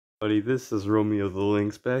Buddy, this is Romeo the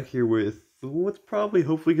Lynx back here with what's probably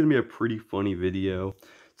hopefully going to be a pretty funny video.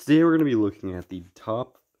 Today we're going to be looking at the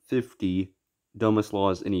top 50 dumbest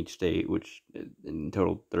laws in each state, which in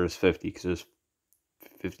total there's 50 because there's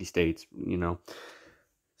 50 states, you know.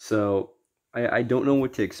 So I don't know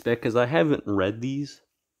what to expect because I haven't read these.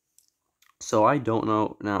 So I don't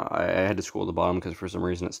know. Now I had to scroll to the bottom because for some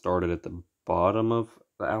reason it started at the bottom of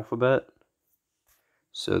the alphabet.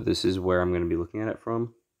 So this is where I'm going to be looking at it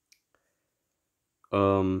from.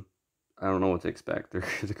 I don't know what to expect. There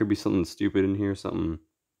could be something stupid in here, something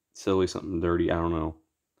silly, something dirty. I don't know.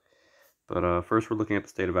 But first, we're looking at the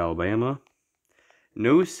state of Alabama.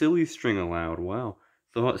 No silly string allowed. Wow.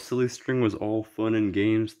 Thought silly string was all fun and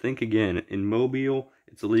games. Think again. In Mobile,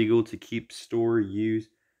 it's illegal to keep, store, use,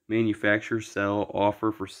 manufacture, sell,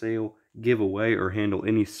 offer for sale, give away, or handle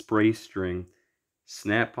any spray string,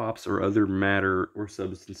 snap pops, or other matter or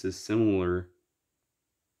substances similar.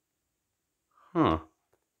 Huh.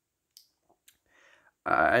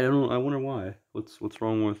 I don't know. I wonder why. What's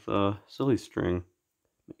wrong with silly string?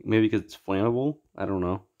 Maybe because it's flammable? I don't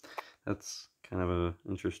know. That's kind of a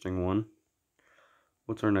interesting one.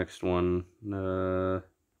 What's our next one?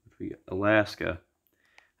 Alaska.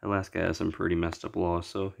 Alaska has some pretty messed up laws,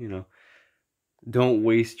 so you know, don't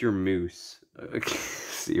waste your moose.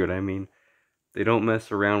 See what I mean? They don't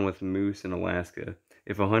mess around with moose in Alaska.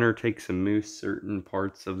 If a hunter takes a moose, certain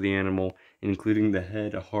parts of the animal, including the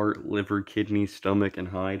head, heart, liver, kidney, stomach, and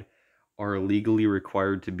hide, are legally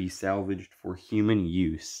required to be salvaged for human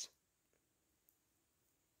use.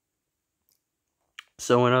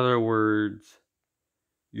 So in other words,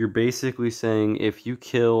 you're basically saying if you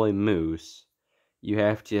kill a moose, you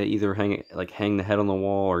have to either hang the head on the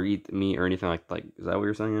wall or eat the meat or anything like is that what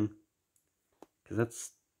you're saying? Because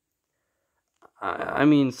that's I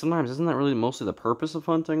mean, sometimes isn't that really mostly the purpose of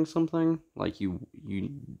hunting something? Like I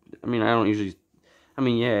mean, I don't usually, I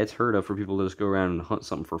mean, yeah, it's heard of for people to just go around and hunt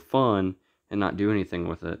something for fun and not do anything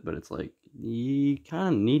with it, but it's like, you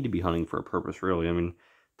kind of need to be hunting for a purpose, really. I mean,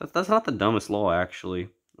 that's not the dumbest law, actually.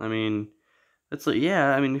 I mean, it's like,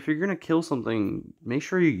 yeah, I mean, if you're gonna kill something, make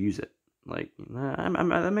sure you use it. Like,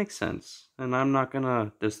 that makes sense, and I'm not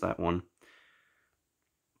gonna diss that one.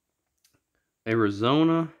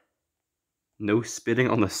 Arizona. No spitting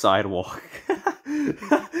on the sidewalk.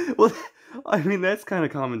 Well, I mean, that's kind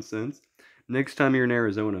of common sense. Next time you're in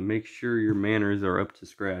Arizona, make sure your manners are up to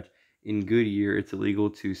scratch. In Goodyear, it's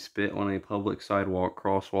illegal to spit on a public sidewalk,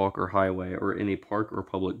 crosswalk, or highway, or in a park or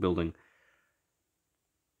public building.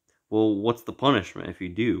 Well, what's the punishment if you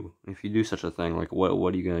do? If you do such a thing, like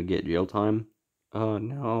what are you gonna get? Jail time?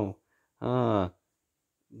 No. Uh,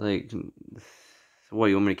 like, what,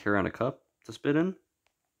 you want me to carry around a cup to spit in?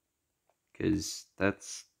 Because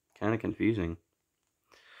that's kind of confusing.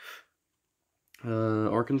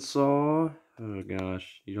 Arkansas. Oh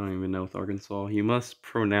gosh, you don't even know with Arkansas. You must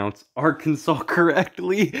pronounce Arkansas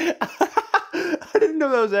correctly. I didn't know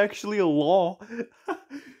that was actually a law.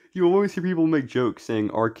 You always hear people make jokes saying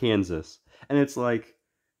Arkansas, and it's like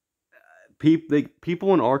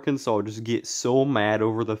people in Arkansas just get so mad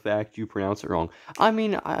over the fact you pronounce it wrong. I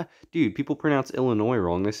mean, dude, people pronounce Illinois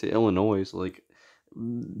wrong. They say Illinois, like,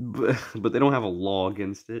 but they don't have a law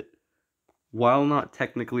against it. While not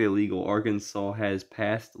technically illegal, Arkansas has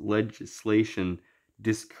passed legislation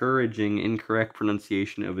discouraging incorrect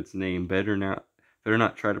pronunciation of its name. Better not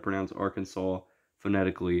try to pronounce Arkansas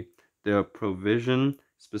phonetically. The provision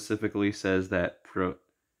specifically says that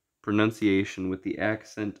pronunciation with the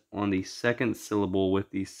accent on the second syllable with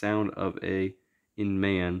the sound of a in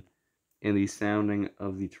man and the sounding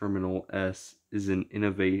of the terminal s is an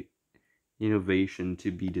innovation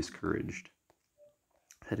to be discouraged.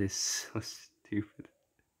 That is so stupid.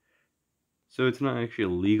 So it's not actually a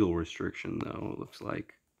legal restriction, though, it looks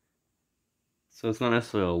like. So it's not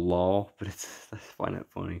necessarily a law, but I find it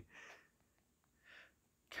funny.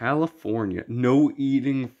 California, no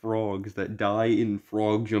eating frogs that die in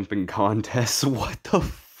frog jumping contests. What the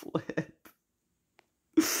flip?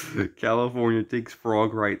 California takes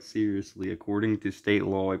frog rights seriously. According to state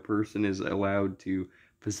law, a person is allowed to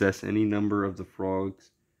possess any number of the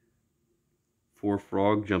frogs for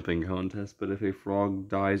frog jumping contests, but if a frog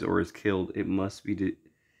dies or is killed, it must be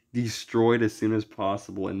destroyed as soon as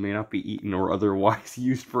possible and may not be eaten or otherwise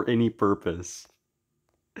used for any purpose.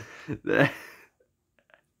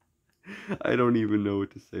 I don't even know what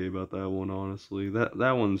to say about that one, honestly. That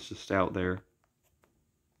one's just out there.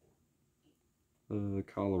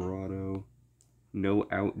 Colorado. No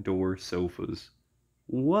outdoor sofas.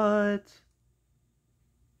 What?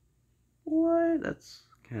 What? That's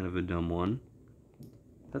kind of a dumb one.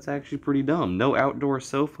 That's actually pretty dumb. No outdoor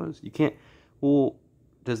sofas? You can't... Well,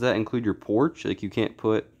 does that include your porch? Like, you can't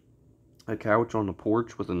put a couch on the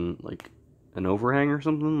porch with an overhang or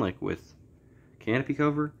something, like with canopy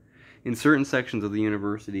cover? In certain sections of the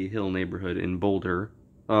University Hill neighborhood in Boulder,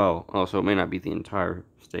 so it may not be the entire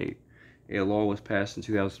state. A law was passed in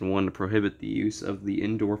 2001 to prohibit the use of the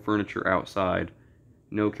indoor furniture outside.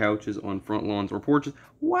 No couches on front lawns or porches.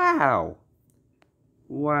 Wow!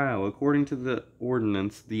 Wow, according to the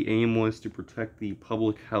ordinance, the aim was to protect the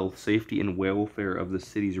public health, safety, and welfare of the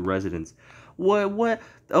city's residents. What?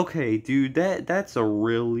 Okay, dude, that's a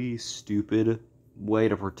really stupid way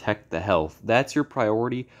to protect the health. That's your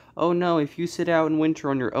priority? Oh no, if you sit out in winter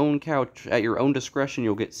on your own couch at your own discretion,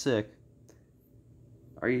 you'll get sick.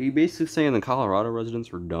 Are you basically saying the Colorado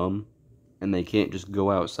residents are dumb and they can't just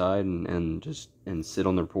go outside and sit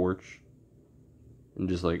on their porch and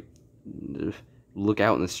just like look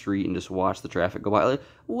out in the street and just watch the traffic go by? Like,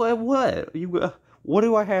 what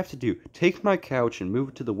do I have to do? Take my couch and move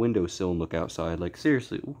it to the windowsill and look outside? Like,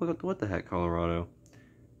 seriously, what the heck, Colorado?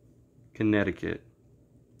 Connecticut.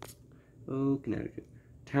 Oh, Connecticut.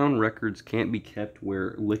 Town records can't be kept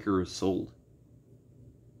where liquor is sold.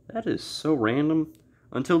 That is so random.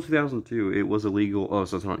 Until 2002, it was illegal,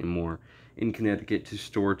 so it's not anymore, in Connecticut to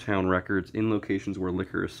store town records in locations where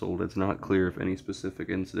liquor is sold. It's not clear if any specific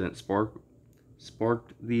incident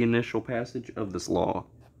sparked the initial passage of this law.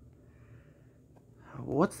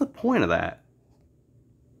 What's the point of that?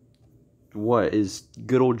 What, is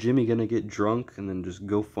good old Jimmy gonna get drunk and then just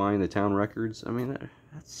go find the town records? I mean,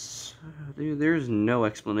 dude, there's no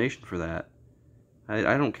explanation for that.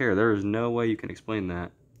 I don't care. There is no way you can explain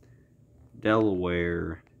that.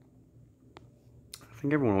 Delaware. I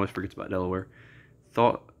think everyone always forgets about Delaware.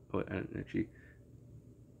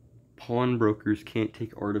 Pawnbrokers can't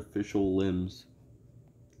take artificial limbs.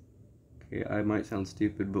 Okay, I might sound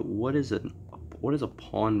stupid, but what is a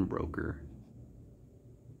pawnbroker?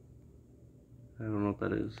 I don't know what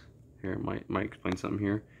that is. Here, it might explain something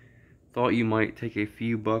here. Thought you might take a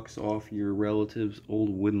few bucks off your relative's old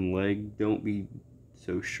wooden leg. Don't be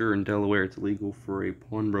so sure. In Delaware, it's illegal for a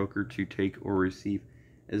pawnbroker to take or receive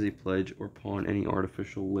as a pledge or pawn any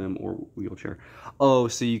artificial limb or wheelchair. Oh,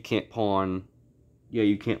 so you can't pawn. Yeah,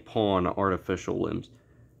 you can't pawn artificial limbs.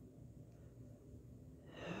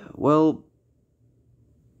 Well,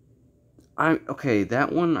 okay,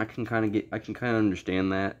 that one I can kind of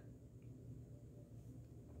understand that.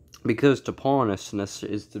 Because to pawn is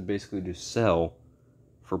to basically just sell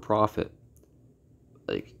for profit.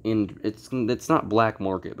 Like, it's not black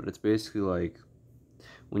market, but it's basically like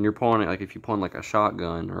when you're pawning, like if you pawn like a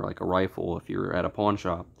shotgun or like a rifle, if you're at a pawn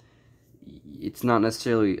shop, it's not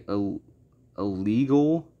necessarily a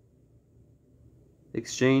legal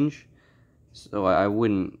exchange. So I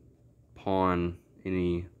wouldn't pawn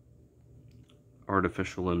any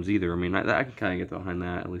artificial limbs either. I mean, I can kind of get behind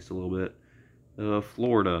that at least a little bit.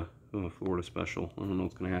 Florida. Oh, Florida special. I don't know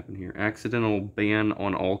what's going to happen here. Accidental ban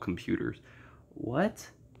on all computers. What?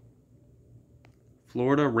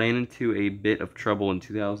 Florida ran into a bit of trouble in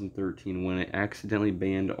 2013 when it accidentally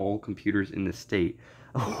banned all computers in the state.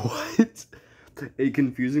 What? A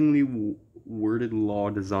confusingly worded law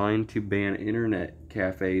designed to ban internet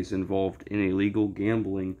cafes involved in illegal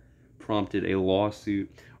gambling prompted a lawsuit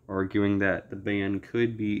arguing that the ban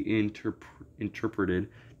could be interpreted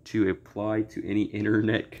to apply to any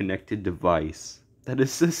internet-connected device. That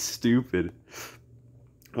is so stupid.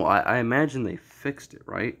 Well, I imagine they fixed it,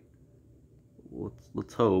 right?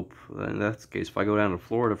 Let's hope. In that case, if I go down to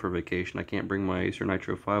Florida for vacation, I can't bring my Acer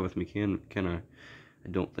Nitro 5 with me, can I? I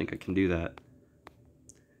don't think I can do that.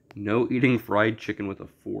 No eating fried chicken with a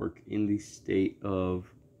fork in the state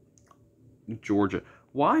of Georgia.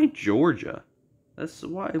 Why Georgia?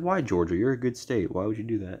 Why Georgia? You're a good state. Why would you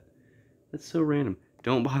do that? That's so random.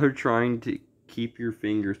 Don't bother trying to keep your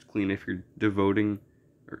fingers clean if you're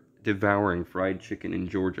devouring fried chicken in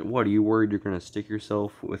Georgia. What, are you worried you're going to stick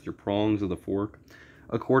yourself with your prongs of the fork?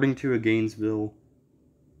 According to a Gainesville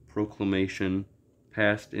proclamation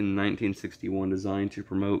passed in 1961 designed to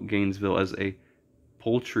promote Gainesville as a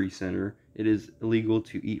poultry center, it is illegal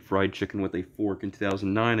to eat fried chicken with a fork. In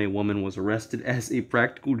 2009, a woman was arrested as a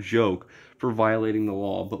practical joke for violating the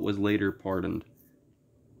law, but was later pardoned.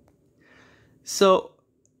 So,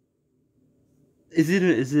 is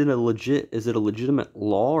it a legitimate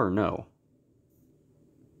law or no?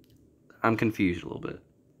 I'm confused a little bit.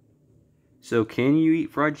 So, can you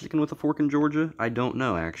eat fried chicken with a fork in Georgia? I don't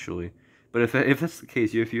know, actually. But if that's the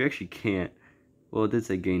case, if you actually can't, well, it did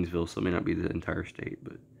say Gainesville, so it may not be the entire state,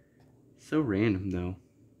 but so random, though.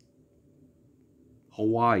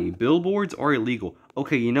 Hawaii. Billboards are illegal.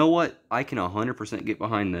 Okay, you know what? I can 100% get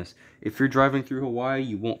behind this. If you're driving through Hawaii,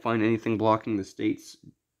 you won't find anything blocking the state's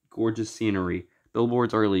gorgeous scenery.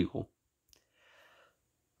 Billboards are illegal.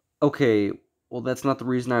 Okay, well, that's not the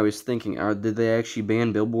reason I was thinking. Did they actually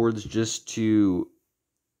ban billboards just to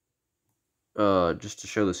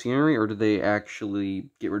show the scenery, or did they actually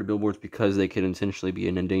get rid of billboards because they could intentionally be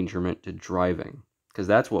an endangerment to driving? Because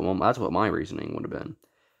that's what my reasoning would have been.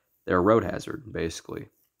 They're a road hazard, basically.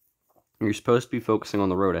 You're supposed to be focusing on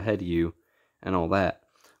the road ahead of you and all that.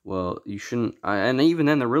 Well, you shouldn't. And even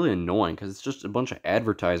then, they're really annoying because it's just a bunch of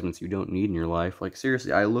advertisements you don't need in your life. Like,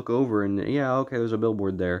 seriously, I look over and, yeah, okay, there's a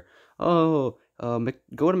billboard there. Oh,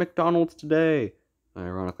 go to McDonald's today.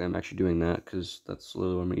 Ironically, I'm actually doing that because that's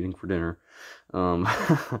literally what I'm eating for dinner.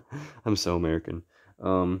 I'm so American.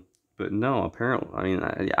 But no, apparently, I mean,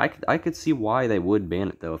 I could see why they would ban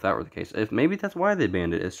it, though, if that were the case. If maybe that's why they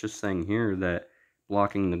banned it. It's just saying here that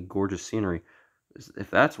blocking the gorgeous scenery. If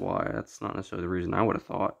that's why, that's not necessarily the reason I would have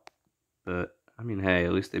thought. But, I mean, hey,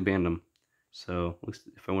 at least they banned them. So, at least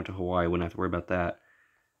if I went to Hawaii, I wouldn't have to worry about that.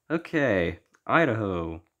 Okay,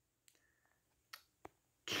 Idaho.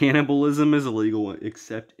 Cannibalism is illegal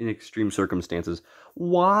except in extreme circumstances.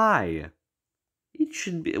 Why? It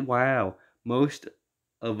should be. Wow. Most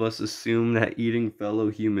of us assume that eating fellow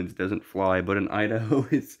humans doesn't fly, but in Idaho,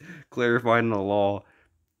 it's clarified in the law.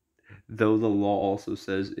 Though the law also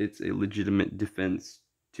says it's a legitimate defense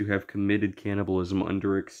to have committed cannibalism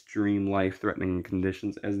under extreme life-threatening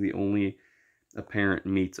conditions as the only apparent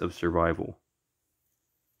means of survival.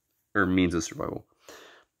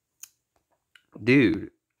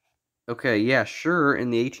 Dude, okay, yeah, sure, in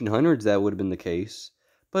the 1800s that would have been the case.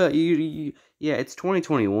 But yeah, it's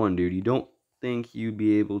 2021, dude. You don't think you'd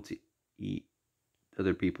be able to eat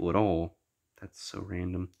other people at all. That's so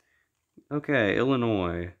random. Okay,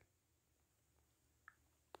 Illinois.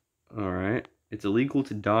 Alright. It's illegal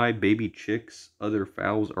to dye baby chicks, other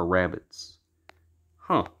fowls, or rabbits.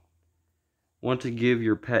 Huh. Want to give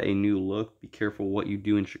your pet a new look? Be careful what you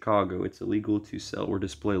do in Chicago. It's illegal to sell or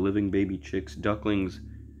display living baby chicks, ducklings,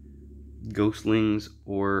 ghostlings,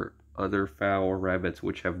 or other fowl or rabbits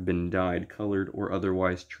which have been dyed, colored, or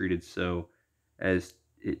otherwise treated so as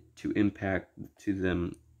to impact to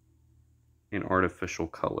them an artificial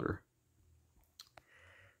color.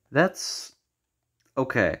 That's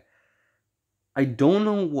okay. I don't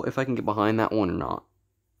know if I can get behind that one or not.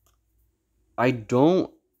 I don't.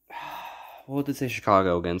 What did it say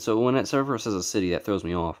Chicago again? So when it says a city, that throws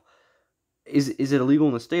me off. Is it illegal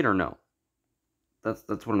in the state or no? That's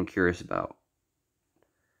what I'm curious about.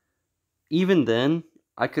 Even then,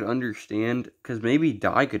 I could understand because maybe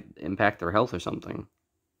dye could impact their health or something.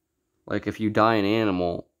 Like if you dye an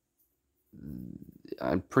animal,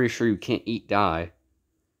 I'm pretty sure you can't eat dye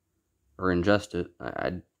or ingest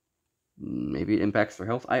it. Maybe it impacts their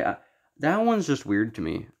health. That one's just weird to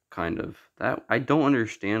me, kind of. That I don't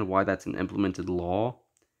understand why that's an implemented law.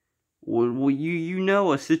 Well, you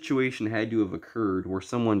know a situation had to have occurred where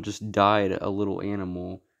someone just died a little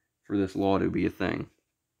animal for this law to be a thing.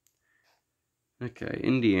 Okay,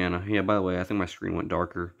 Indiana. Yeah, by the way, I think my screen went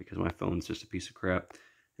darker because my phone's just a piece of crap.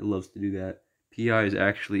 It loves to do that. PI is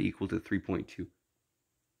actually equal to 3.2.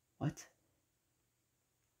 What?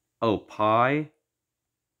 Oh, pi?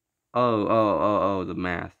 Oh, the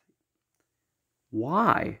math.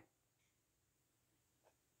 Why?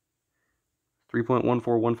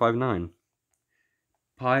 3.14159.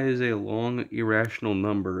 Pi is a long, irrational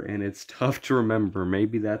number, and it's tough to remember.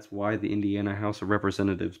 Maybe that's why the Indiana House of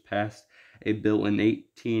Representatives passed a bill in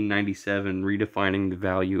 1897 redefining the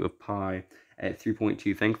value of pi at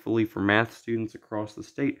 3.2. Thankfully for math students across the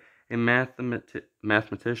state, a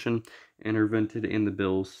mathematician intervened and the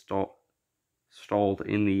bill stalled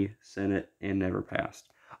in the Senate and never passed.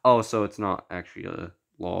 Oh, so it's not actually a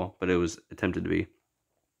law, but it was attempted to be.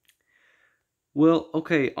 Well,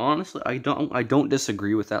 okay, honestly, I don't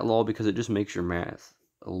disagree with that law because it just makes your math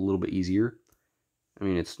a little bit easier. I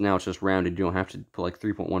mean, it's just rounded. You don't have to put like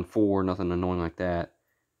 3.14, nothing annoying like that.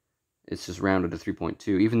 It's just rounded to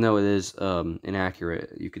 3.2. Even though it is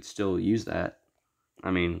inaccurate, you could still use that. I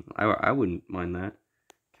mean, I wouldn't mind that.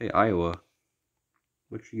 Okay, Iowa.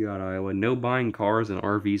 What you got, Iowa? No buying cars and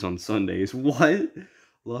RVs on Sundays. What?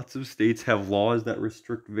 Lots of states have laws that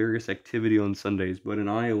restrict various activity on Sundays, but in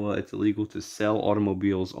Iowa, it's illegal to sell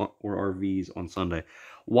automobiles or RVs on Sunday.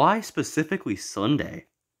 Why specifically Sunday?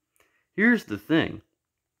 Here's the thing.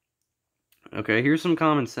 Okay, here's some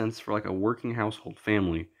common sense for like a working household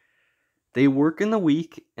family. They work in the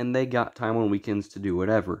week, and they got time on weekends to do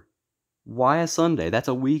whatever. Why a Sunday? That's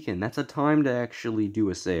a weekend. That's a time to actually do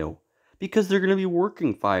a sale. Because they're going to be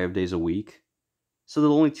working 5 days a week. So the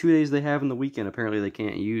only 2 days they have in the weekend, apparently they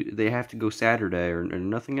can't use. They have to go Saturday or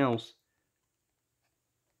nothing else.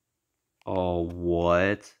 Oh,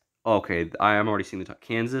 what? Okay, I'm already seeing the top.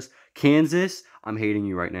 Kansas, I'm hating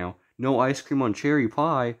you right now. No ice cream on cherry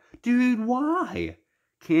pie. Dude, why?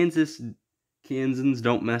 Kansas, Kansans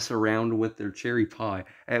don't mess around with their cherry pie.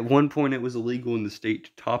 At one point, it was illegal in the state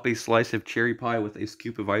to top a slice of cherry pie with a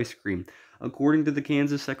scoop of ice cream. According to the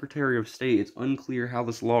Kansas Secretary of State, it's unclear how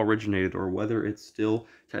this law originated or whether it's still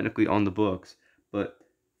technically on the books. But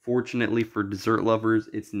fortunately for dessert lovers,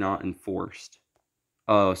 it's not enforced.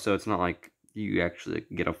 Oh, so it's not like you actually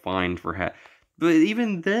get a fine for But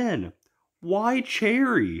even then, why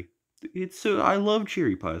cherry? It's so I love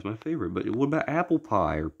cherry pie, it's my favorite. But what about apple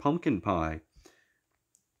pie or pumpkin pie?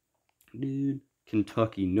 Dude,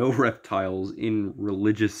 Kentucky, no reptiles in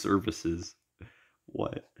religious services.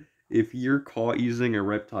 What? If you're caught using a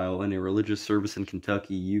reptile in a religious service in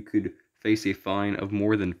Kentucky, you could face a fine of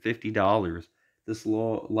more than $50. This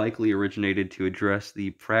law likely originated to address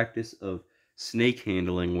the practice of snake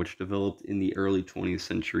handling, which developed in the early 20th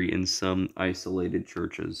century in some isolated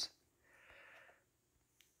churches.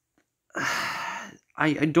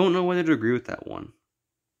 I don't know whether to agree with that one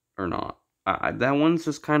or not. That one's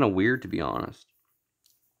just kind of weird, to be honest.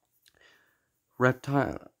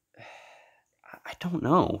 Reptile. I don't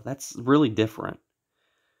know. That's really different.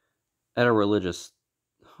 At a religious.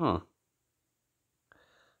 Huh.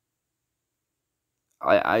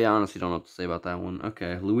 I honestly don't know what to say about that one.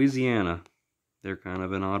 Okay, Louisiana. They're kind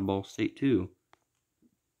of an oddball state, too.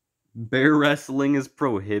 Bear wrestling is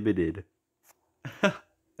prohibited.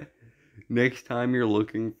 Next time you're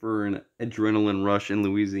looking for an adrenaline rush in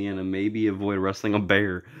Louisiana, maybe avoid wrestling a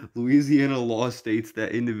bear. Louisiana law states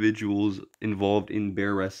that individuals involved in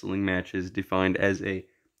bear wrestling matches, defined as a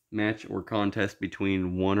match or contest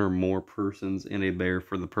between one or more persons and a bear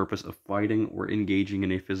for the purpose of fighting or engaging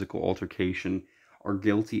in a physical altercation, are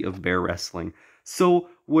guilty of bear wrestling. So,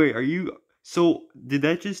 wait, so did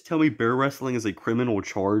that just tell me bear wrestling is a criminal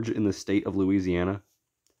charge in the state of Louisiana?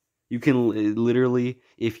 You can literally,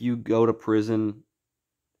 if you go to prison,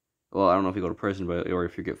 well, I don't know if you go to prison, but or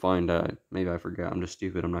if you get fined, maybe I forgot. I'm just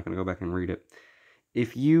stupid. I'm not gonna go back and read it.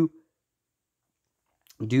 If you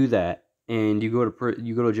do that and you go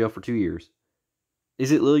to jail for 2 years,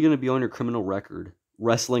 is it literally gonna be on your criminal record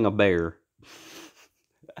wrestling a bear?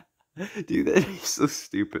 Dude, that is so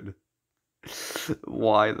stupid.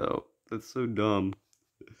 Why though? That's so dumb.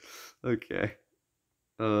 Okay.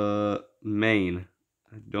 Maine.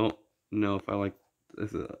 I don't know if I like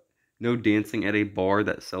this. No dancing at a bar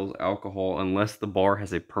that sells alcohol unless the bar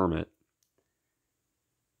has a permit.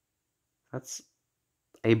 That's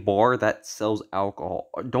a bar that sells alcohol.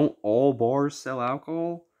 Don't all bars sell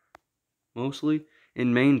alcohol? Mostly.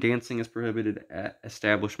 In Maine, dancing is prohibited at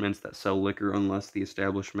establishments that sell liquor unless the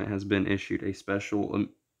establishment has been issued a special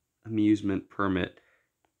amusement permit.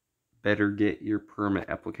 Better get your permit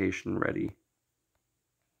application ready.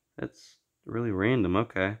 That's really random.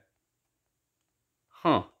 Okay.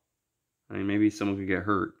 Huh. I mean, maybe someone could get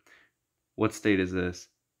hurt. What state is this?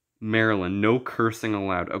 Maryland. No cursing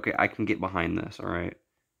allowed. Okay, I can get behind this, alright?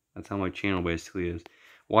 That's how my channel basically is.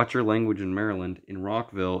 Watch your language in Maryland. In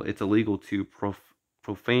Rockville, it's illegal to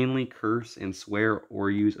profanely curse and swear or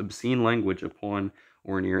use obscene language upon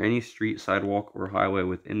or near any street, sidewalk, or highway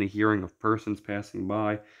within the hearing of persons passing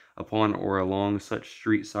by, upon or along such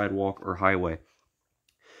street, sidewalk, or highway.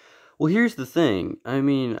 Well, here's the thing. I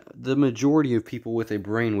mean, the majority of people with a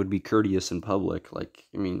brain would be courteous in public. Like,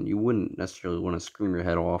 I mean, you wouldn't necessarily want to scream your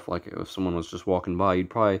head off. Like, if someone was just walking by, you'd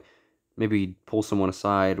probably maybe pull someone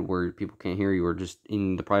aside where people can't hear you, or just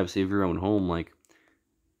in the privacy of your own home, like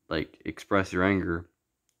express your anger.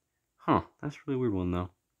 Huh, that's a really weird one, though.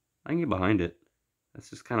 I can get behind it. That's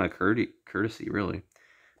just kind of courtesy, really.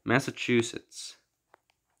 Massachusetts.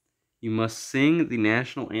 You must sing the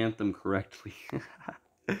national anthem correctly.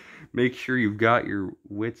 Make sure you've got your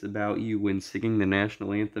wits about you when singing the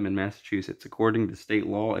national anthem in Massachusetts. According to state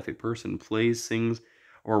law, if a person plays, sings,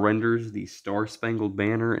 or renders the Star-Spangled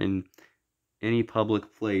Banner in any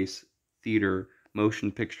public place, theater,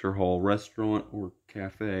 motion picture hall, restaurant, or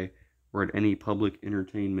cafe, or at any public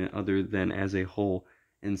entertainment other than as a whole,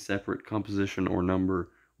 in separate composition or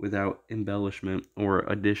number, without embellishment or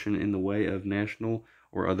addition in the way of national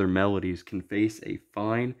or other melodies, can face a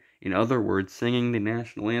fine. In other words, singing the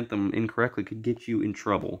national anthem incorrectly could get you in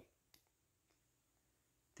trouble.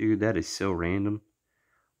 Dude, that is so random.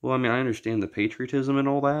 Well, I mean, I understand the patriotism and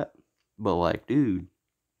all that, but like, dude,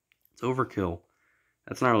 it's overkill.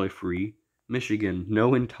 That's not really free. Michigan,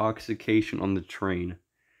 no intoxication on the train.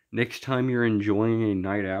 Next time you're enjoying a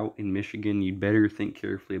night out in Michigan, you'd better think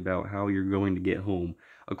carefully about how you're going to get home.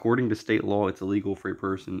 According to state law, it's illegal for a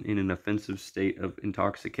person in an offensive state of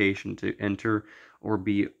intoxication to enter or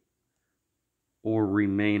be or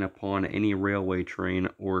remain upon any railway train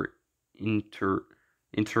or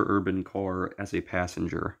interurban car as a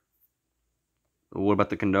passenger. What about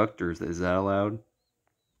the conductors? Is that allowed?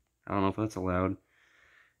 I don't know if that's allowed.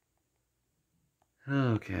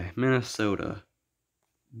 Okay, Minnesota.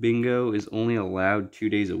 Bingo is only allowed 2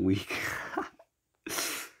 days a week.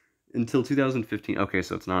 Until 2015. Okay,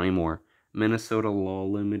 so it's not anymore. Minnesota law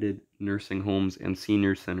limited nursing homes and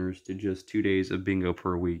senior centers to just 2 days of bingo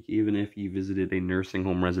per week. Even if you visited a nursing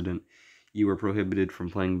home resident, you were prohibited from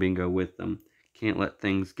playing bingo with them. Can't let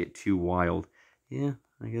things get too wild. Yeah,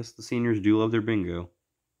 I guess the seniors do love their bingo.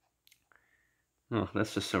 Oh,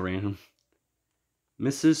 that's just so random.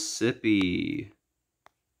 Mississippi.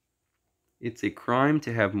 It's a crime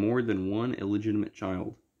to have more than one illegitimate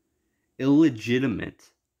child. Illegitimate.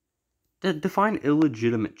 Define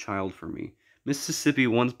illegitimate child for me. Mississippi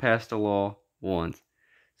once passed a law,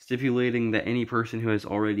 stipulating that any person who has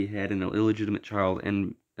already had an illegitimate child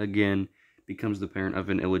and again becomes the parent of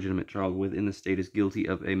an illegitimate child within the state is guilty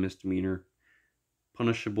of a misdemeanor,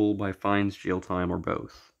 punishable by fines, jail time, or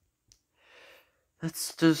both.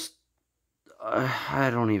 That's just... I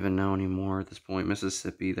don't even know anymore at this point.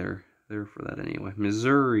 Mississippi, they're for that anyway.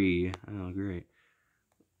 Missouri. Oh, great.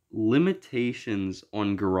 Limitations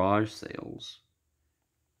on garage sales.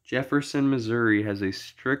 Jefferson, Missouri has a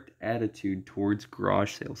strict attitude towards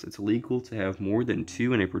garage sales. It's illegal to have more than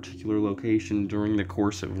 2 in a particular location during the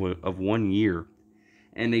course of 1 year.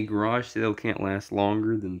 And a garage sale can't last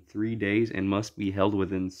longer than 3 days and must be held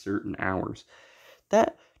within certain hours.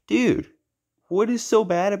 Dude, what is so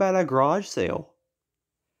bad about a garage sale?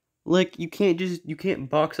 Like, you can't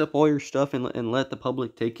box up all your stuff and let the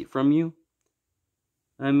public take it from you?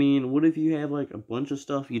 I mean, what if you have, like, a bunch of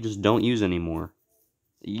stuff you just don't use anymore?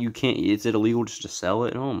 You can't, is it illegal just to sell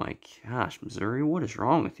it? Oh my gosh, Missouri, what is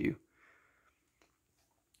wrong with you?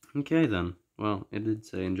 Okay then. Well, it did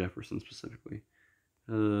say in Jefferson specifically.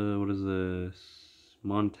 What is this?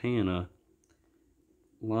 Montana.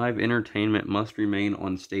 Live entertainment must remain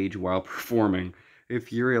on stage while performing.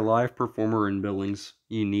 If you're a live performer in Billings,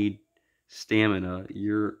 you need stamina.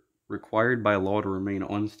 You're required by law to remain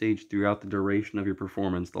on stage throughout the duration of your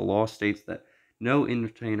performance. The law states that no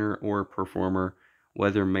entertainer or performer,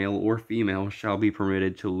 whether male or female, shall be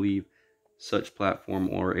permitted to leave such platform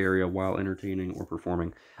or area while entertaining or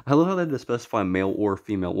performing. I love how they had to specify male or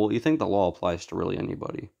female. Well, you think the law applies to really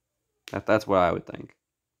anybody. That's what I would think.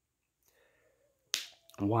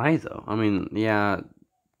 Why, though? I mean, yeah,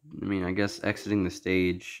 I guess exiting the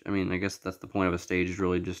stage, I guess that's the point of a stage, is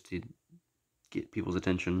really just to get people's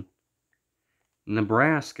attention.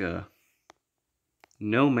 Nebraska.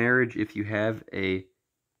 No marriage if you have a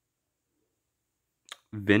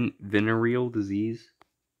venereal disease.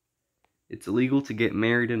 It's illegal to get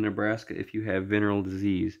married in Nebraska if you have venereal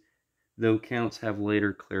disease, though counts have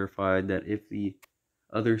later clarified that if the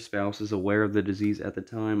other spouse is aware of the disease at the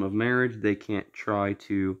time of marriage, they can't try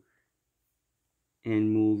to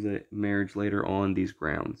annul the marriage later on these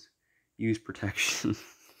grounds. Use protection.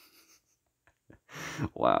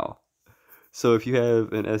 Wow. So if you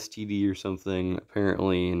have an STD or something,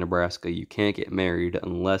 apparently in Nebraska, you can't get married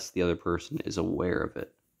unless the other person is aware of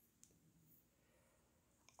it.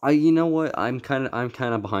 You know what? I'm kind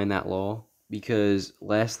of behind that law, because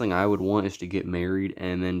last thing I would want is to get married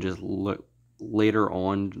and then just later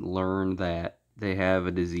on learn that they have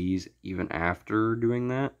a disease even after doing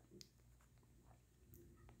that.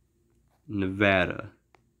 Nevada.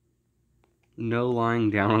 No lying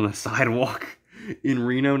down on the sidewalk. In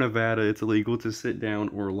Reno, Nevada, it's illegal to sit down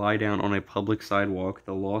or lie down on a public sidewalk.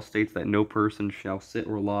 The law states that no person shall sit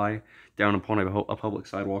or lie down upon a public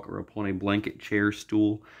sidewalk or upon a blanket, chair,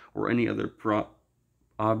 stool, or any other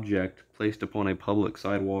object placed upon a public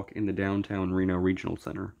sidewalk in the downtown Reno Regional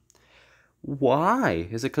Center. Why?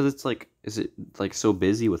 Is it because is it so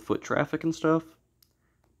busy with foot traffic and stuff?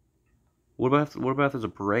 What about if there's a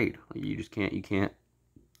parade? Like, you can't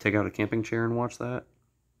take out a camping chair and watch that?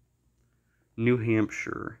 New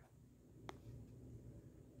Hampshire.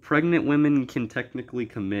 Pregnant women can technically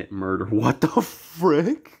commit murder. What the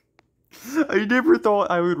frick? I never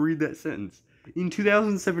thought I would read that sentence. In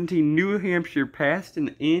 2017, New Hampshire passed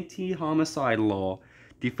an anti-homicide law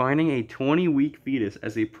defining a 20-week fetus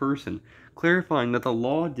as a person, clarifying that the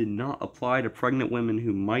law did not apply to pregnant women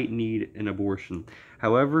who might need an abortion.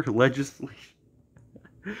 However,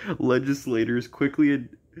 legislators quickly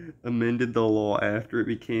amended the law after it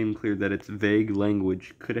became clear that its vague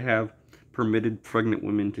language could have permitted pregnant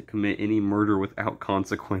women to commit any murder without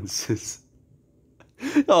consequences.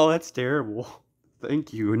 Oh, that's terrible.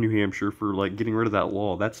 Thank you, New Hampshire, for getting rid of that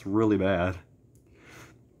law. That's really bad.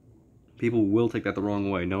 People will take that the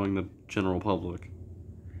wrong way, knowing the general public.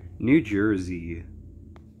 New Jersey.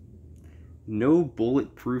 No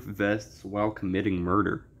bulletproof vests while committing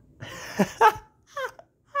murder.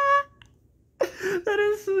 That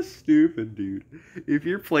is so stupid, dude. If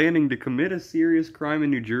you're planning to commit a serious crime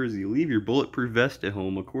in New Jersey, leave your bulletproof vest at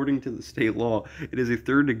home. According to the state law, it is a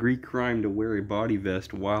third-degree crime to wear a body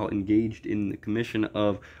vest while engaged in the commission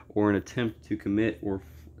of or an attempt to commit or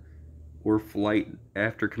flight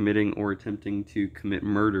after committing or attempting to commit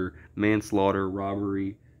murder, manslaughter,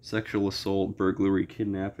 robbery, sexual assault, burglary,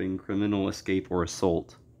 kidnapping, criminal escape, or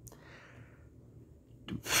assault.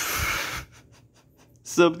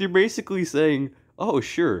 So you're basically saying, oh,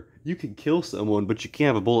 sure, you can kill someone, but you can't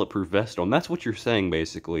have a bulletproof vest on. That's what you're saying,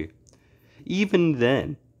 basically. Even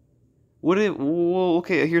then, what if, well,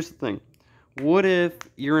 okay, here's the thing. What if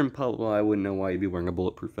you're in public, well, I wouldn't know why you'd be wearing a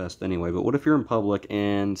bulletproof vest anyway, but what if you're in public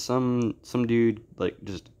and some dude, like,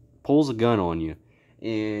 just pulls a gun on you,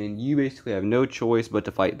 and you basically have no choice but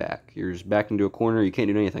to fight back. You're just backed into a corner, you can't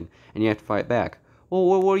do anything, and you have to fight back.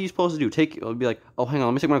 Well, what are you supposed to do? Be like, oh, hang on,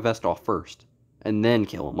 let me take my vest off first, and then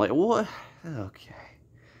kill him. Like, what? Okay.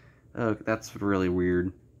 That's really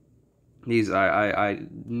weird. I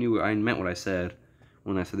meant what I said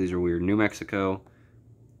when I said these are weird. New Mexico.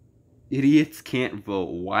 Idiots can't vote.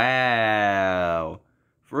 Wow.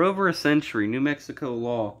 For over a century, New Mexico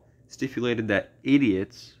law stipulated that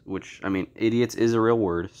idiots, which, I mean, idiots is a real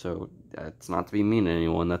word, so that's not to be mean to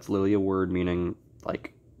anyone. That's literally a word meaning,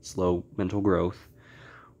 like, slow mental growth,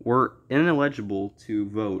 were ineligible to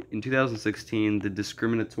vote. In 2016, the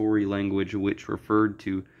discriminatory language which referred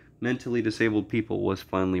to mentally disabled people was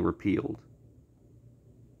finally repealed.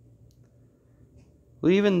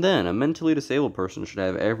 Well, even then, a mentally disabled person should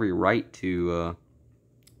have every right to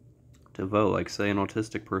vote. Like, say an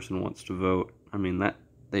autistic person wants to vote. I mean, that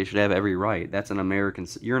they should have every right. That's an American.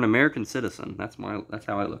 You're an American citizen. That's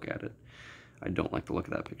how I look at it. I don't like the look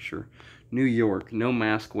of that picture. New York, no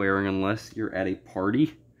mask wearing unless you're at a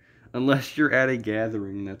party. Unless you're at a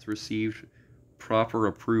gathering that's received proper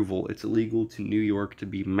approval, it's illegal to New York to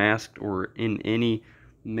be masked or in any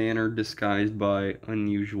manner disguised by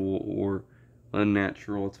unusual or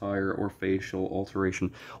unnatural attire or facial alteration.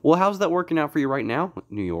 Well, how's that working out for you right now,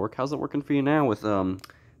 New York? How's that working for you now with the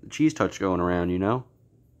cheese touch going around, you know?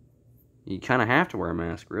 You kind of have to wear a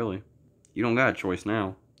mask, really. You don't got a choice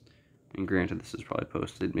now. And granted, this is probably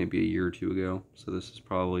posted maybe a year or two ago, so this is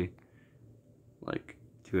probably, like,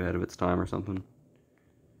 too ahead of its time or something.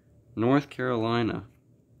 North Carolina.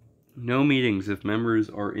 No meetings if members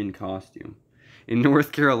are in costume. In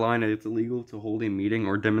North Carolina, it's illegal to hold a meeting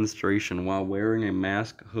or demonstration while wearing a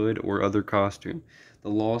mask, hood, or other costume. The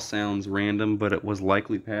law sounds random, but it was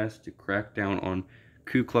likely passed to crack down on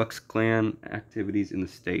Ku Klux Klan activities in the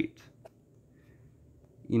state.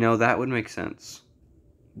 You know, that would make sense.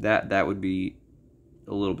 That would be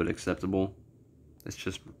a little bit acceptable. It's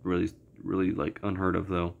just really, really, like, unheard of,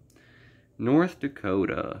 though. North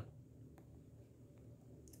Dakota.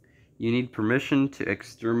 You need permission to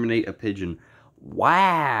exterminate a pigeon.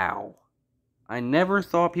 Wow! I never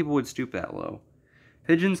thought people would stoop that low.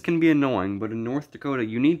 Pigeons can be annoying, but in North Dakota,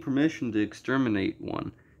 you need permission to exterminate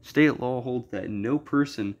one. State law holds that no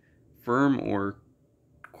person, firm, or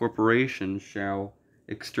corporation shall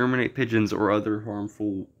exterminate pigeons or other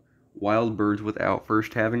harmful wild birds without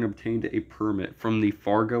first having obtained a permit from the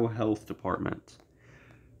Fargo Health Department.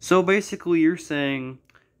 So basically, you're saying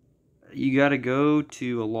you got to go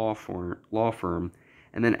to a law firm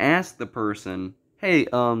and then ask the person, hey,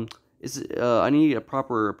 I need a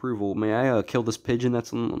proper approval. May I kill this pigeon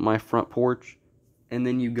that's on my front porch? And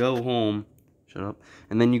then you go home. Shut up.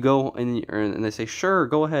 And then you go and they say, sure,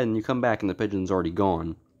 go ahead. And you come back and the pigeon's already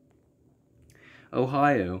gone.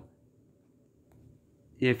 Ohio.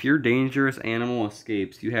 If your dangerous animal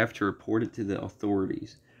escapes, you have to report it to the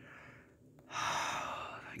authorities.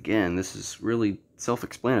 Again, this is really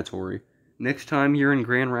self-explanatory. Next time you're in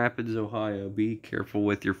Grand Rapids, Ohio, be careful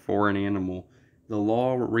with your foreign animal. The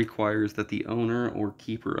law requires that the owner or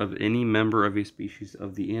keeper of any member of a species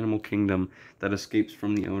of the animal kingdom that escapes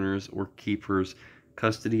from the owner's or keeper's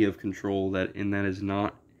custody of control that is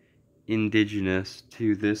not indigenous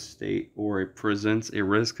to this state or it presents a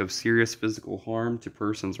risk of serious physical harm to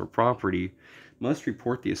persons or property must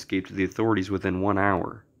report the escape to the authorities within 1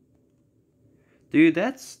 hour. Dude,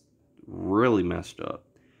 that's really messed up.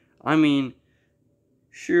 I mean,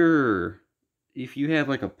 sure, if you have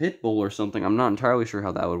like a pit bull or something, I'm not entirely sure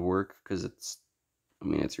how that would work, because it's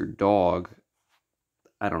your dog.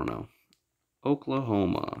 I don't know.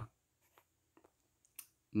 Oklahoma.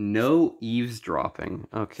 No eavesdropping.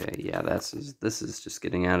 Okay, yeah, this is just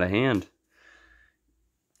getting out of hand.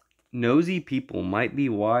 Nosy people might be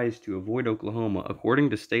wise to avoid Oklahoma. According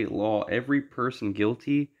to state law, every person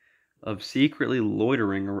guilty of secretly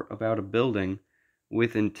loitering about a building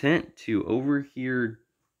with intent to overhear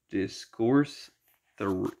discourse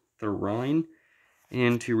therein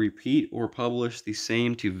and to repeat or publish the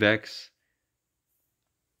same to vex,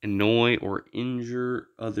 annoy, or injure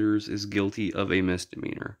others is guilty of a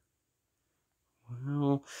misdemeanor.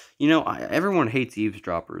 Well, everyone hates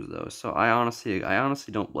eavesdroppers though, so I honestly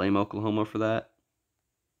don't blame Oklahoma for that.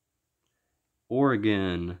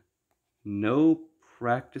 Oregon, no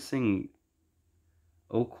practicing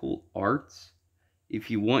occult arts. If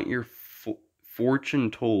you want your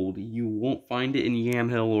fortune told, you won't find it in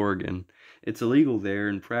Yamhill, Oregon. It's illegal there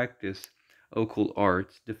and practice occult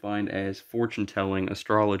arts, defined as fortune telling,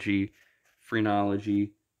 astrology,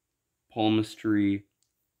 phrenology, palmistry,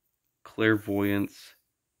 clairvoyance,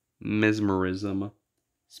 mesmerism,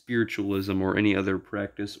 spiritualism, or any other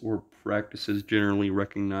practice or practices generally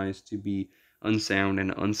recognized to be unsound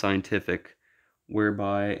and unscientific,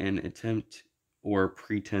 whereby an attempt or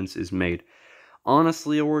pretense is made.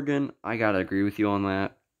 Honestly, Oregon, I gotta agree with you on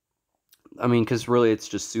that. I mean, because really, it's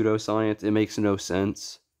just pseudoscience. It makes no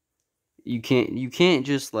sense. You can't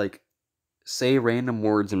just like say random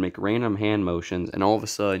words and make random hand motions, and all of a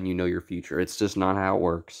sudden you know your future. It's just not how it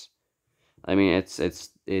works. I mean,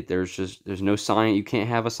 there's no science. You can't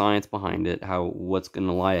have a science behind it. What's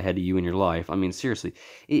gonna lie ahead of you in your life? I mean, seriously,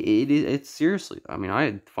 it's seriously. I mean,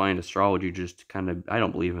 I find astrology just kind of. I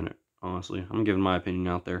don't believe in it. Honestly, I'm giving my opinion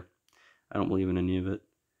out there. I don't believe in any of it.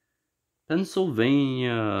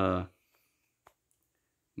 Pennsylvania,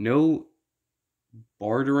 no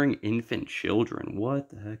bartering infant children. What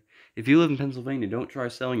the heck? If you live in Pennsylvania, don't try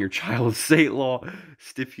selling your child. State law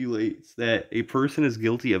stipulates that a person is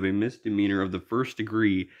guilty of a misdemeanor of the first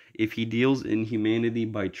degree if he deals in humanity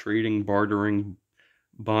by trading, bartering,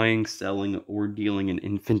 buying, selling, or dealing in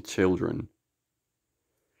infant children.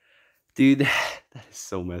 Dude, that is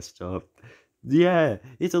so messed up. Yeah,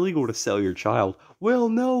 it's illegal to sell your child. Well,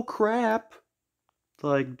 no crap.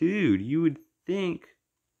 Like, dude, you'd think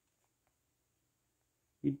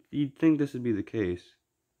this would be the case.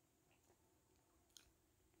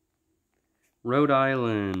 Rhode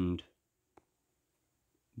Island.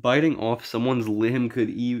 Biting off someone's limb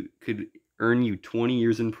could earn you 20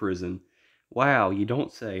 years in prison. Wow, you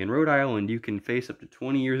don't say. In Rhode Island, you can face up to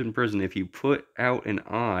 20 years in prison if you put out an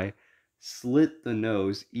eye, slit the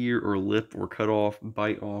nose, ear, or lip, or cut off,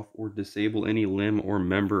 bite off, or disable any limb or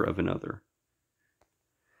member of another.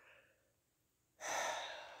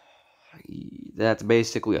 That's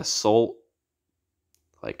basically assault,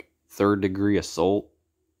 like third-degree assault,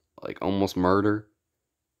 like almost murder,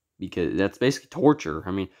 because that's basically torture.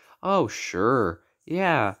 I mean, oh sure,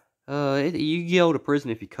 yeah, you go to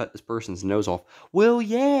prison if you cut this person's nose off. Well,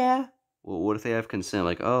 yeah. Well, what if they have consent?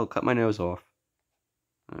 Like, oh, cut my nose off.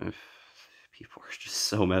 People are just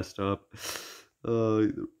so messed up.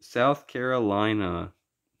 South Carolina,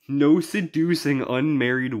 no seducing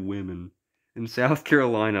unmarried women. In South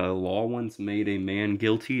Carolina, a law once made a man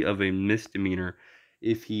guilty of a misdemeanor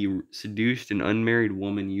if he seduced an unmarried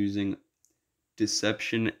woman using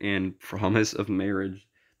deception and promise of marriage.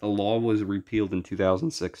 The law was repealed in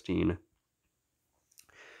 2016.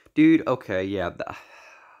 Dude, okay, yeah.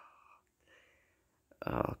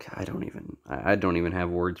 Okay, I don't even have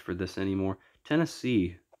words for this anymore.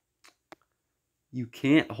 Tennessee. You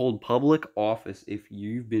can't hold public office if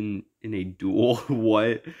you've been in a duel.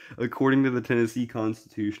 What? According to the Tennessee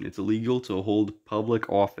Constitution, it's illegal to hold public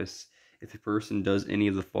office if a person does any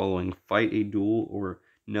of the following: fight a duel, or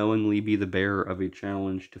knowingly be the bearer of a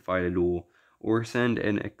challenge to fight a duel, or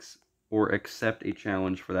or accept a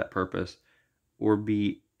challenge for that purpose, or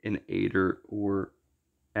be an aider or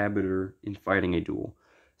abettor in fighting a duel.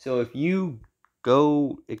 So if you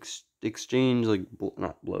go exchange, like,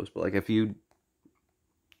 not blows, but like if you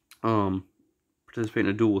participate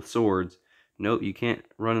in a duel with swords, nope, you can't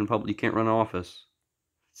run in public. You can't run office.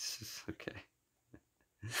 Okay.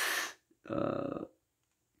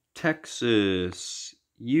 Texas,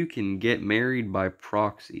 you can get married by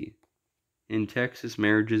proxy. In Texas,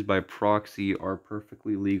 marriages by proxy are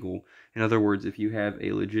perfectly legal. In other words, if you have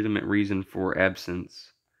a legitimate reason for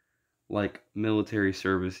absence, like military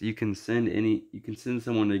service, you can send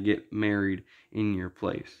someone to get married in your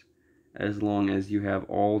place, as long as you have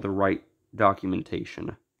all the right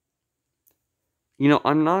documentation.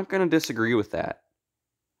 I'm not going to disagree with that.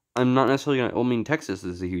 I'm not necessarily going to, I mean, Texas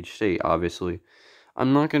is a huge state, obviously.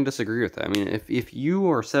 I'm not going to disagree with that. I mean, if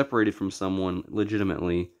you are separated from someone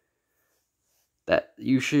legitimately, that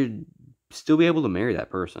you should still be able to marry that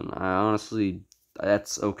person.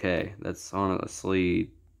 That's okay. That's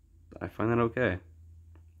honestly, I find that okay.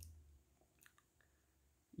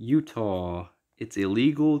 Utah, it's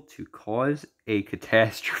illegal to cause a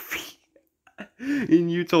catastrophe. In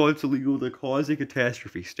Utah, it's illegal to cause a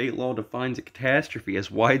catastrophe. State law defines a catastrophe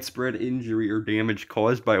as widespread injury or damage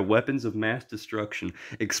caused by weapons of mass destruction,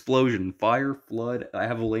 explosion, fire, flood,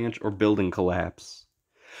 avalanche, or building collapse.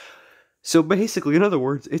 So basically, in other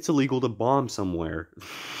words, it's illegal to bomb somewhere.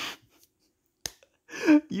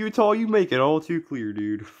 Utah, you make it all too clear,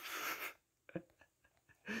 dude.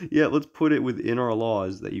 Yeah, let's put it within our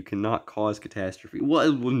laws that you cannot cause catastrophe.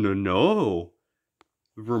 Well, no.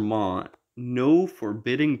 Vermont, no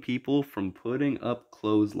forbidding people from putting up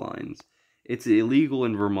clotheslines. It's illegal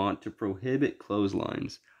in Vermont to prohibit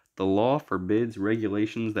clotheslines. The law forbids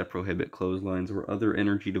regulations that prohibit clotheslines or other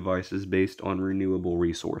energy devices based on renewable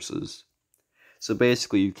resources. So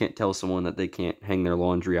basically, you can't tell someone that they can't hang their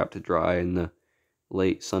laundry out to dry in the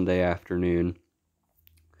late Sunday afternoon.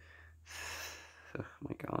 Oh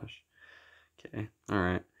my gosh. Okay,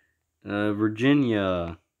 alright.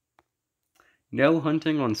 Virginia. No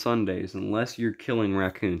hunting on Sundays unless you're killing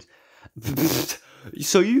raccoons.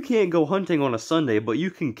 So you can't go hunting on a Sunday, but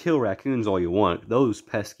you can kill raccoons all you want. Those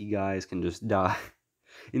pesky guys can just die.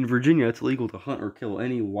 In Virginia, it's illegal to hunt or kill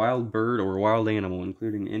any wild bird or wild animal,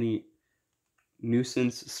 including any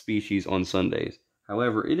nuisance species on Sundays.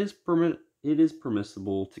 However, it is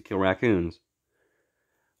permissible to kill raccoons.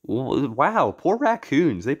 Well, wow, poor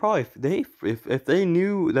raccoons. They probably if they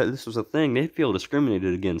knew that this was a thing, they'd feel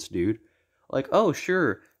discriminated against, dude. Like, oh,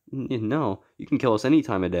 sure, no, you can kill us any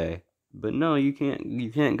time of day, but no, you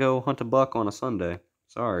can't go hunt a buck on a Sunday.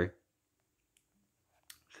 Sorry.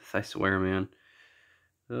 I swear, man.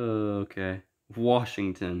 Okay.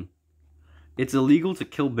 Washington. It's illegal to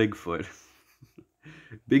kill Bigfoot.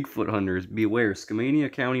 Bigfoot hunters, beware.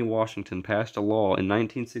 Skamania County, Washington passed a law in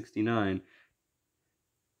 1969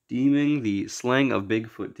 deeming the slaying of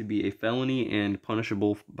Bigfoot to be a felony and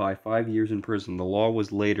punishable by 5 years in prison. The law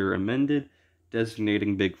was later amended,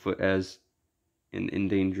 designating Bigfoot as an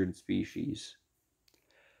endangered species.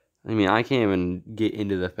 I mean, I can't even get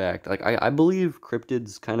into the fact. Like, I believe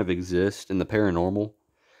cryptids kind of exist in the paranormal,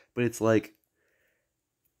 but it's like,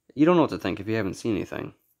 you don't know what to think if you haven't seen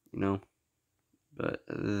anything, you know? But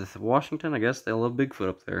Washington, I guess they love Bigfoot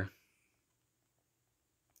up there.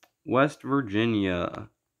 West Virginia.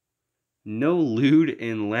 No lewd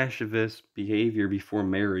and lascivious behavior before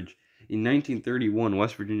marriage. In 1931,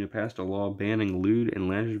 West Virginia passed a law banning lewd and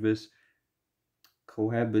lascivious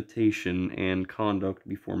cohabitation and conduct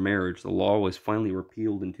before marriage. The law was finally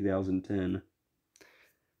repealed in 2010.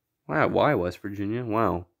 Wow, why West Virginia?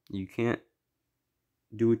 Wow, you can't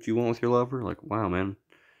do what you want with your lover? Like, wow, man,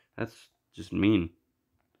 that's just mean.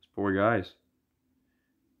 Those poor guys.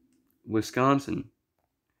 Wisconsin.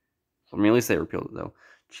 I mean, at least they repealed it, though.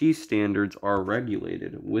 Cheese standards are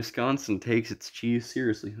regulated. Wisconsin takes its cheese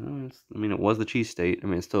seriously. I mean, it was the cheese state. I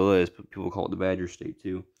mean, it still is, but people call it the Badger State,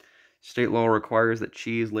 too. State law requires that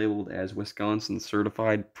cheese labeled as Wisconsin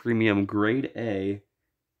certified premium grade A,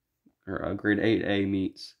 or grade 8A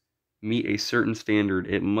meet a certain standard.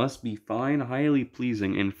 It must be fine, highly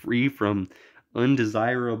pleasing, and free from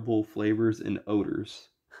undesirable flavors and odors.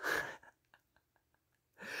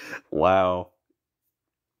 Wow.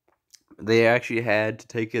 They actually had to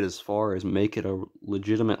take it as far as make it a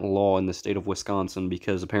legitimate law in the state of Wisconsin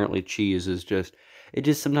because apparently cheese is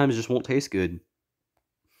it sometimes just won't taste good.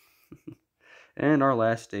 And our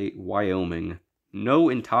last state, Wyoming. No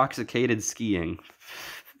intoxicated skiing.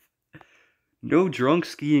 No drunk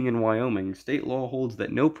skiing in Wyoming. State law holds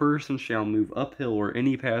that no person shall move uphill or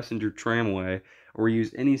any passenger tramway or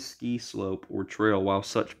use any ski slope or trail while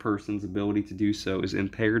such person's ability to do so is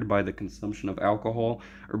impaired by the consumption of alcohol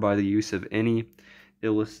or by the use of any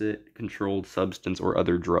illicit controlled substance or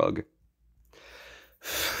other drug.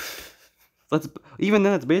 Even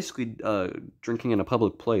then, it's basically drinking in a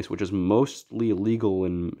public place, which is mostly illegal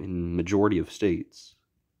in majority of states.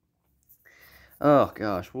 Oh,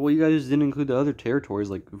 gosh. Well, you guys didn't include the other territories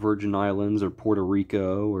like Virgin Islands or Puerto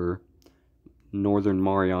Rico or Northern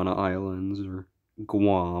Mariana Islands or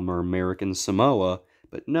Guam or American Samoa.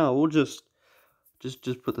 But no, we'll just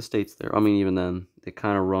put the states there. I mean, even then, they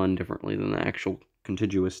kind of run differently than the actual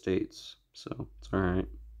contiguous states. So, it's alright.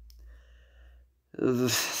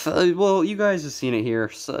 Well, you guys have seen it here.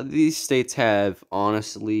 So these states have,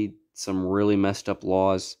 honestly, some really messed up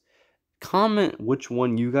laws. Comment which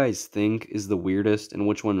one you guys think is the weirdest and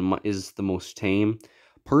which one is the most tame.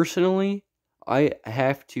 Personally, I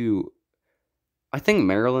think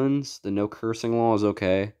Maryland's, the no cursing law is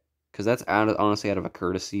okay. Because that's honestly out of a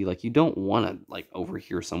courtesy. Like, you don't want to, like,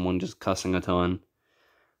 overhear someone just cussing a ton.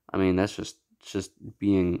 I mean, that's just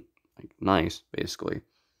being Like, nice, basically.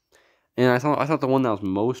 And I thought the one that was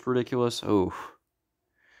most ridiculous,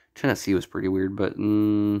 Tennessee was pretty weird, but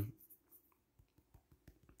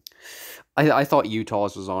I thought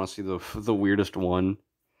Utah's was honestly the weirdest one.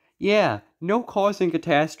 Yeah, no causing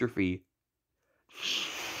catastrophe.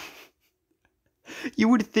 You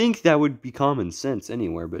would think that would be common sense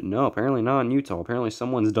anywhere, but no, apparently not in Utah. Apparently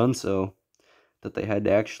someone's done so, that they had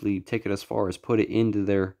to actually take it as far as put it into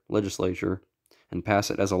their legislature and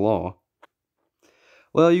pass it as a law.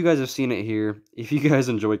 Well, you guys have seen it here. If you guys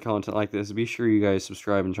enjoy content like this, be sure you guys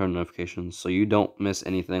subscribe and turn on notifications so you don't miss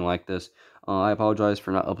anything like this. I apologize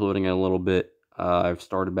for not uploading it a little bit. I've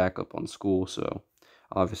started back up on school, so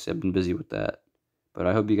obviously I've been busy with that. But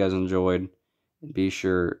I hope you guys enjoyed. And be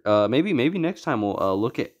sure, maybe next time we'll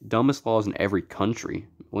look at dumbest laws in every country.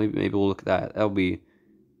 Maybe we'll look at that. That'll be a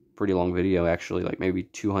pretty long video, actually, like maybe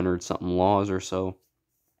 200 something laws or so.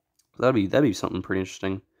 That'd be something pretty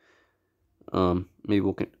interesting. Maybe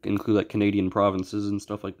we'll include like Canadian provinces and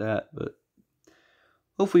stuff like that. But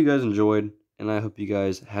hopefully you guys enjoyed, and I hope you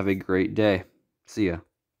guys have a great day. See ya.